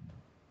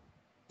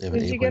They have an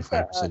Did you get the,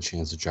 8.5%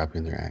 chance of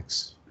dropping their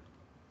axe.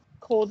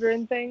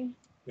 cauldron thing?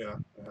 Yeah,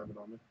 I have it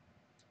on me.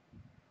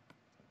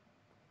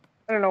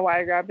 I don't know why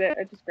I grabbed it.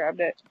 I just grabbed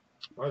it.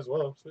 Might as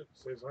well. Shit,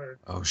 saves iron.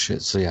 Oh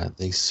shit! So yeah,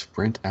 they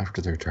sprint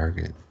after their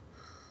target.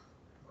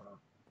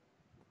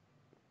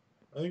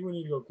 I think we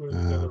need to go clear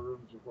these other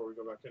rooms before we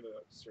go back into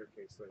that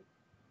staircase thing.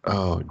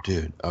 Oh,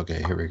 dude.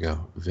 Okay, here we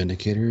go.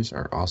 Vindicators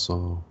are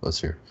also. Let's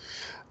hear.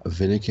 A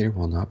vindicator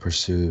will not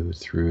pursue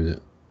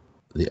through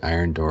the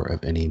iron door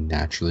of any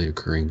naturally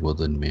occurring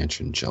woodland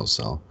mansion jail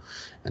cell,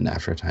 and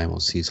after a time will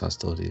cease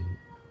hostility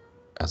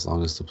as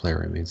long as the player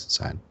remains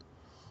inside.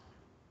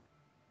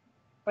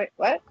 Wait,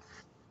 what?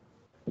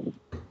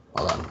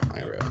 Hold on,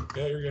 I read.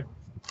 Yeah, you're good.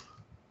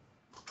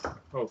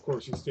 Oh, of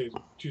course, he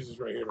chooses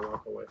right here to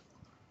walk away.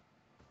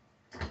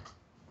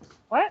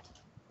 What?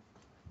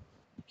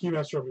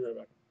 Keymaster, I'll be right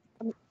back.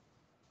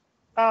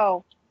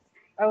 Oh,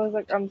 I was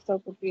like, I'm so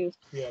confused.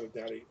 He had a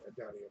daddy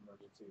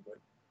emergency, but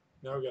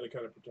now we got to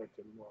kind of protect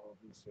him while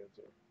he stands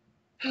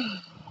here.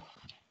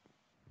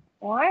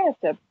 Well, I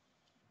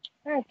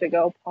have to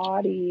go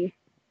potty.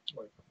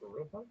 Like, for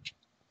real, Pop?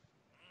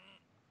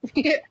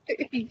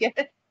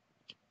 Yes.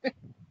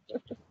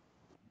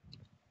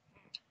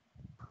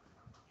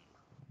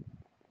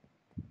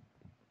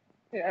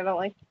 I don't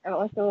like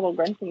the little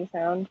grunting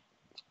sound.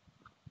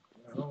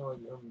 I don't like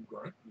him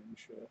grunting and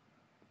shit.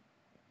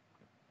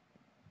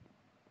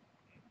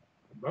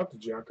 I'm about to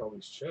jack all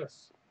these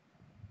chests.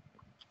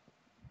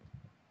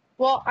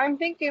 Well, I'm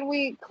thinking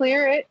we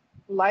clear it,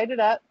 light it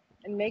up,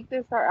 and make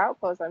this our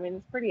outpost. I mean,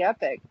 it's pretty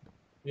epic.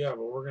 Yeah,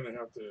 but we're going to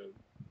have to...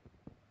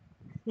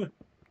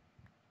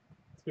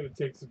 It's going to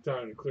take some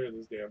time to clear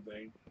this damn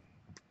thing.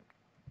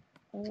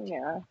 Oh,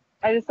 yeah.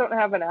 I just don't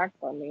have an axe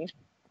on me.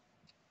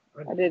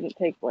 I didn't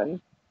take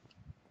one.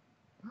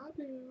 I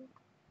do.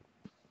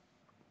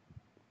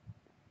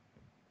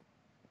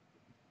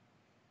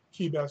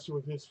 Keymaster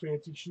with his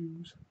fancy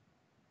shoes.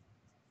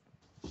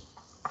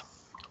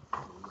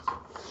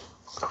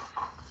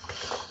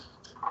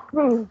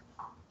 Hmm.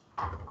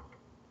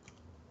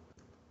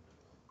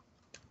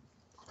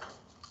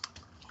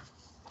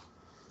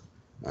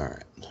 All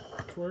right.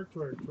 Twerk,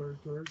 twerk, twerk,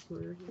 twerk,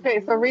 twerk.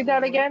 Okay, so read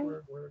that again.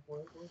 Twerk, twerk,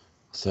 twerk, twerk.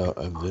 So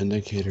a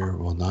Vindicator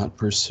will not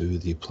pursue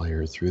the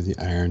player through the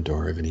iron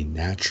door of any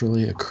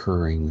naturally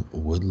occurring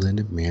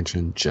woodland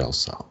mansion jail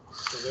cell.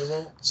 So they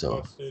won't So-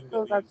 bust into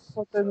So that's these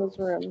what's in cells. his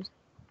rooms.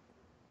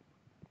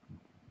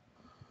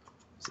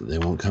 So they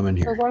won't come in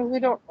So here. as long as we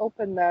don't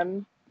open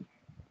them.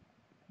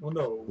 Well,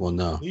 no. Well,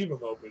 no. Leave them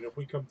open. If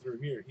we come through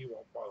here, he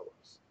won't follow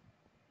us.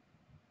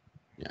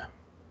 Yeah.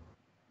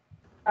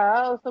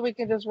 Oh, so we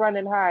can just run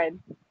and hide.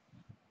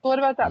 So what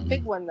about that Mhm.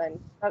 big one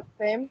then? That's the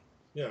same?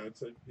 Yeah,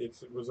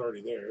 it was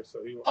already there,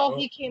 so he. Oh,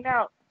 he came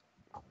out.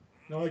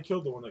 No, I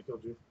killed the one that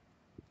killed you.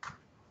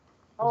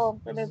 Oh,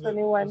 This it is is a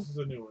new one. This is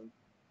a new one.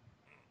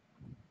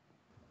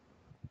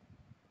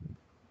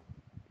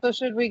 So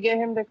should we get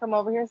him to come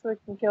over here so we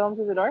can kill him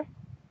through the door?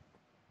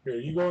 Here,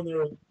 you go in there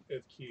with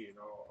Key, and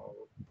I'll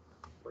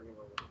bring him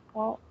over.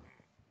 Well,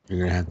 You're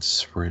gonna have to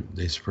sprint.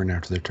 They sprint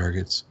after their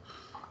targets.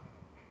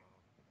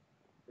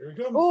 Here he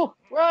comes. oh,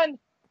 run,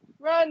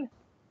 run,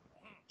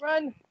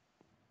 run.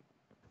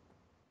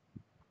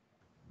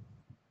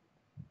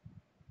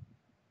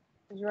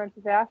 Did you run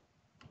too fast?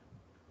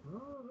 Oh,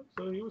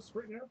 so he was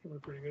sprinting after me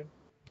pretty good.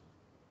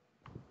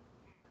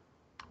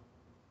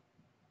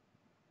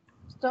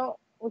 Just don't.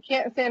 We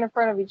can't stand in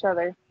front of each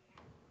other.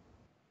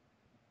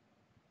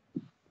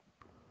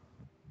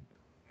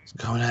 It's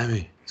coming at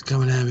me. It's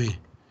coming at me.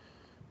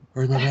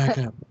 Where's my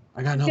backup?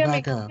 I got no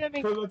backup. Get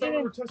me, Because I thought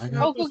we were testing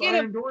got- out this go get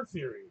him. iron door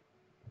theory.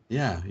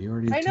 Yeah, you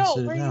already I know.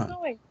 tested Where it are you out.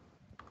 going?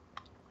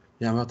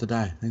 Yeah, I'm about to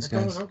die. Thanks,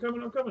 guys. I'm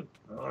coming.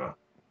 Ah.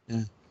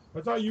 Yeah.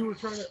 I thought you were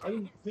trying to. I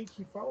didn't think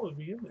he followed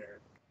me in there.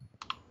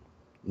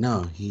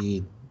 No,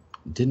 he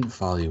didn't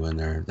follow you in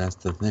there. That's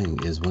the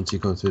thing, is once you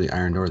go through the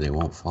iron door, they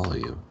won't follow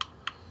you.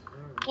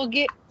 We'll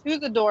get through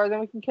the door, then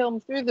we can kill him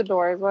through the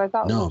door. Is what I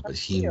thought. we No, were but trying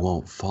to he do.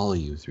 won't follow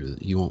you through.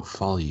 He won't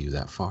follow you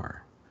that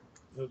far.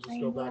 He'll just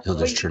go back. He'll But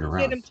just you turn can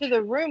around. Get him to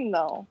the room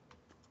though.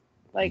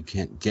 You Like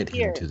can't get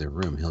here. him to the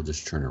room. He'll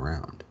just turn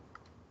around.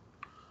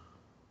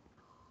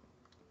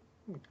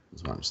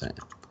 That's what I'm saying.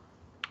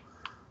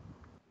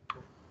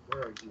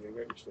 Where are you? I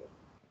got your stuff.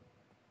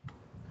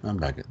 I'm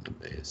back at the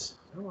base.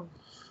 Come on.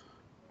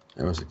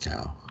 There was a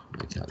cow.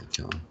 The cow to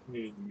kill him.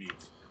 Need meat.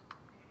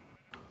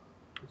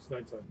 It's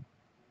nighttime.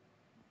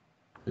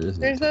 It is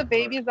There's a nighttime.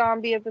 baby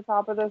zombie at the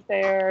top of the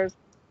stairs.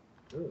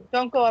 Ew.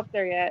 Don't go up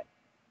there yet.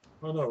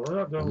 Oh no, we're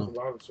not done Oh, with no. the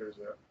bottom stairs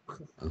yet.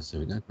 Let's see,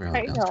 we got I ground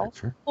know. downstairs,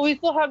 sure. Well, we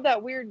still have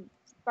that weird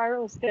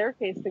spiral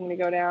staircase thing to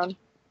go down.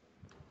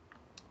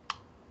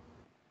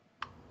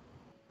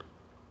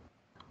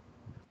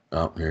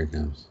 Oh, here he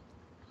comes.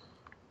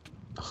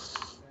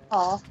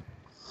 Aw.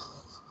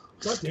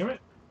 God damn it!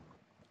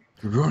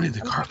 You're ruining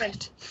the I'm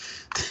carpet.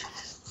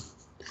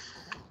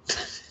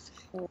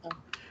 Yeah.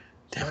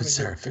 Damn it,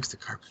 Sarah, fix the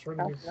carpet. Trying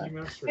to get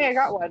Keymaster. Hey, I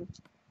got one.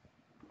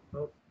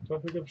 Oh,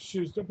 don't pick up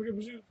shoes. Don't pick up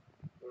shoes.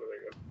 Oh,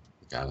 there you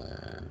Got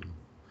it.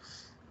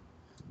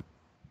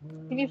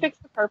 go. Can you fix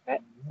the carpet,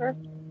 sir?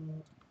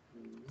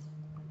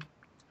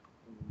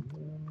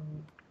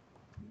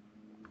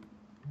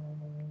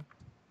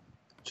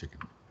 Chicken.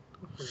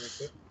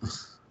 That's it.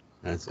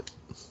 That's it.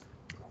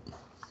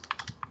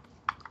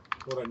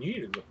 What I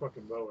need is a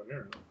fucking bow and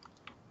arrow.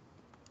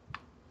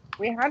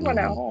 We had one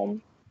at Mhm.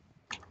 home.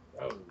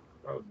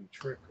 That would be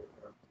trick.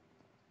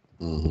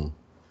 Mm-hmm.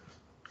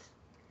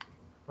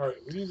 All right,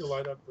 we need to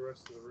light up the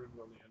rest of the rooms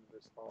on the end of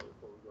this hall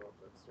before we go up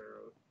that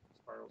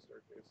spiral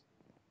staircase.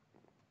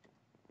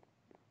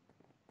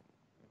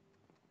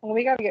 Well,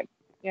 we gotta get.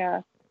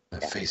 Yeah,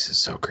 That face is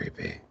so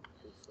creepy.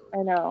 I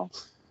know.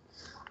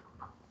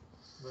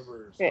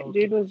 Remember, Okay,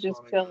 dude was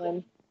just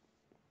chilling.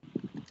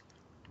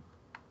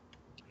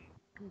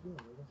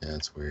 Yeah,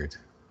 it's weird.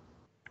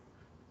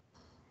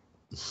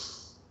 A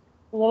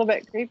little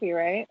bit creepy,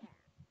 right?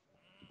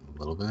 A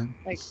little bit?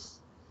 Like,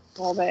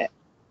 a little bit.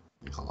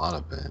 A lot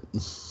of it.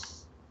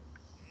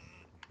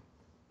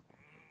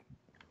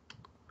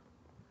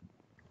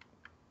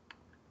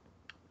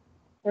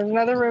 There's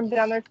another room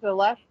down there to the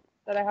left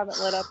that I haven't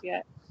lit up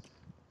yet.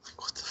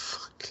 What the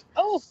fuck?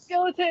 Oh,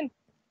 skeleton!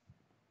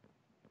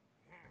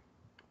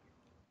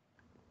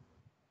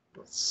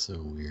 That's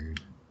so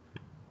weird.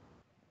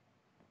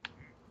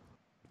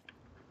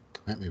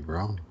 Come at me,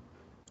 bro.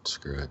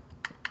 Screw it.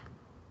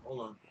 Hold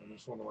on, I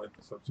just want to light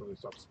this up so they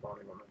stop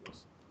spawning on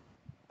this.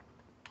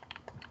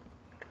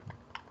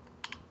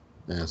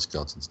 Yeah,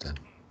 skeleton's dead.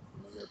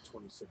 I got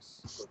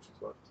 26 torches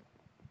left.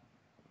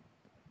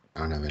 I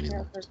don't have any Yeah,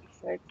 left.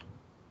 36.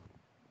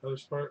 Another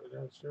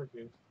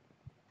staircase.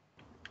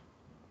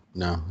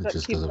 No, it That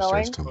just keep goes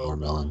upstairs going? to more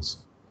melons.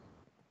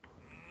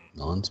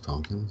 Melons,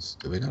 pumpkins.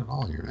 Dude, we got it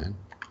all here, man.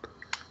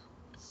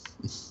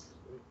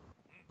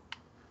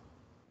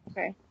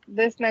 Okay.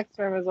 This next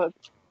room is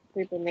what's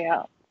creeping me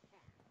out.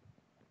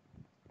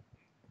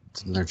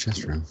 It's in their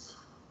chest room.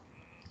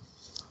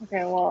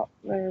 Okay, well,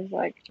 there's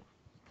like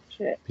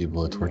shit.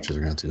 People with in here. torches are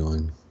gonna have to go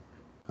in.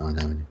 I don't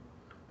have any.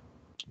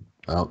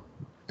 Oh,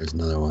 there's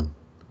another one.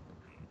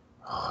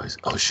 Oh,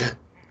 oh shit!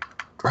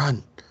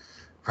 Run!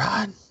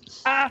 Run!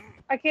 Ah!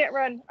 I can't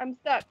run. I'm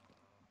stuck.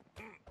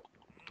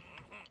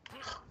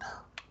 Oh, no.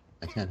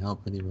 I can't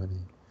help anybody.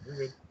 We're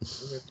good.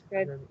 We're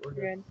good. Good. We're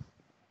good. Good.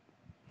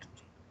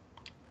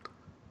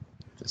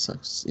 It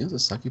sucks. You know what the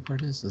sucky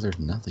part is there's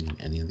nothing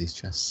in any of these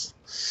chests.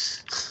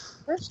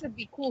 First should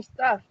be cool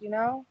stuff, you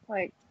know?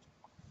 Like,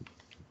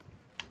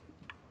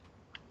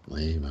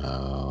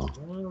 Lame-o.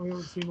 Well, we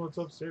haven't seen what's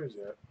upstairs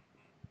yet.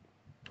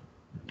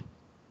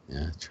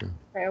 Yeah, true.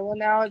 okay, well,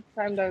 now it's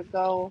time to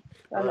go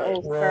down the Alright,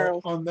 old well,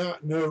 spiral. on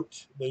that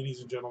note,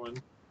 ladies and gentlemen,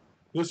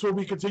 this will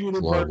be continued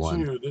in Floor part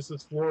 1. 2. This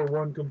is floor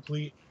 1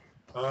 complete.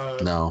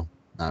 No,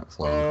 not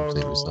floor 1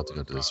 complete. We still have to go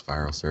it's to the not.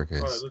 spiral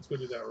staircase. Alright, let's go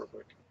do that real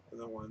quick, and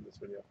then we'll end this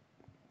video.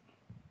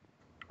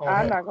 Oh,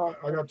 I'm hey, not going.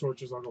 I got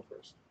torches. I'll go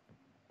first.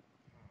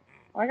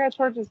 I got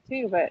torches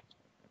too, but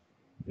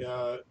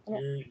Yeah,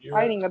 you're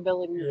fighting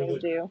ability you're may the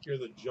do. you're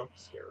the jump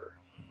scarer.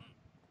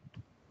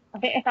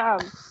 I am.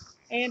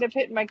 I end up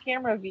hitting my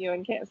camera view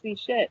and can't see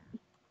shit.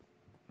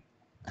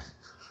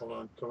 Hold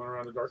on, coming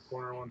around the dark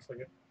corner 1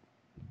 second.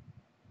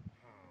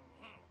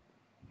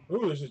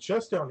 Ooh, there's a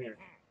chest down here.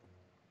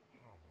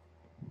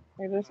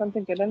 Maybe there's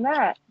something good in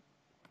that.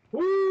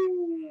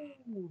 Woo!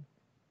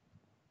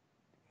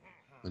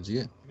 What'd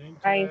you get? Name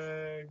Nice.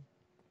 tag,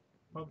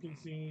 pumpkin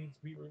seeds,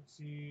 beetroot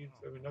seeds.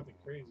 I mean, nothing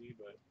crazy,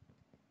 but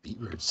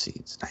Beetroot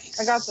seeds. Nice.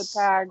 I got the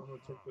tag. I'm gonna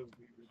take those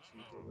beetroot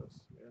seeds with us,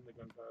 and the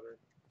gunpowder,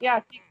 Yeah,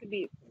 take the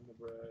beef. and the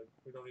bread.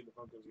 We don't need the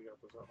pumpkins. We got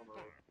those out on the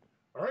road.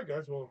 All right,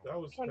 guys. Well, that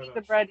was I don't kind need the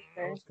of bread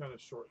that either. was kind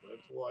of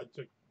short-lived. Well,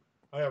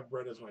 I have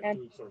bread as my And-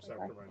 food source okay.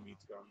 after my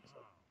meat's gone,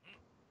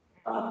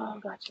 Oh,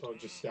 gotcha. so it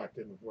just stacked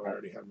in with what I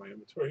already had in my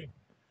inventory.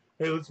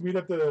 Hey, let's meet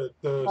at the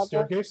Well,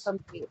 staircase. some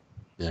beef.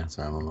 Yeah,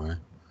 sorry, I'm on my way.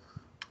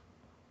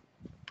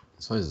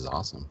 This place is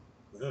awesome.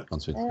 Yeah.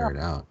 Once we Yeah. clear it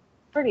out.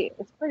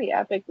 It's pretty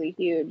epically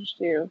huge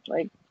too.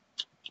 Like,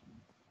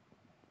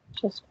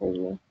 just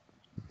crazy.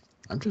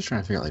 I'm just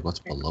trying to figure out like what's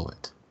below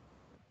it.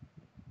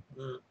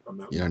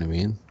 I'm out. You know what I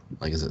mean?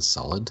 Like, is it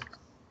solid?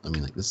 I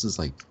mean, like this is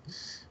like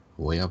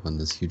way up on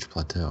this huge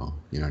plateau.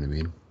 You know what I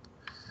mean?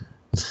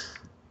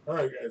 All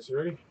right, guys, you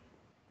ready?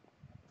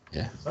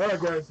 Yeah. All right,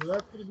 guys, so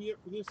that's going to be it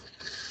for this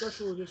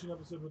special edition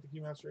episode with the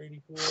Keymaster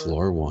 84.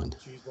 Floor 1.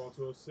 Cheeseball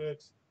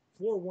 206.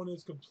 Floor 1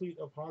 is complete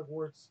of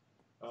Hogwarts.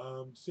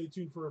 Stay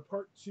tuned for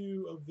part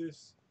 2 of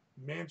this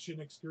mansion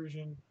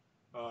excursion.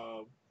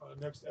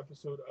 Next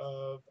episode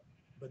of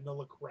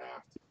Vanilla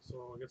Craft.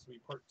 So I guess it'll be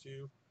part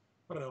 2.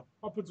 I don't know.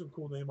 I'll put some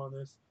cool name on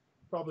this.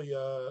 Probably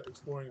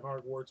exploring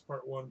Hogwarts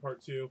part 1,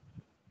 part 2.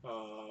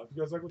 If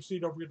you guys like what you see,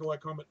 don't forget to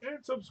like, comment,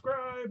 and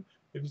subscribe.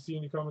 If you see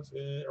any comments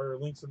or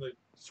links in the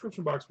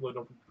description box below,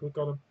 don't forget to click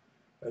on them.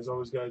 As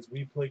always, guys,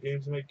 we play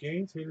games to make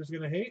gains. Haters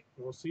gonna hate.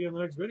 We'll see you in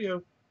the next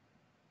video.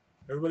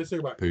 Everybody say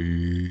goodbye.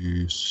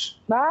 Peace.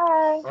 Bye.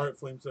 All right,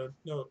 Flame said.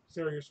 No,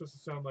 Sarah, you're supposed to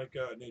sound like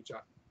Nate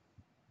Shot.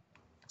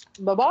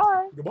 Bye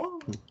bye. Goodbye.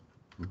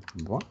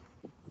 What?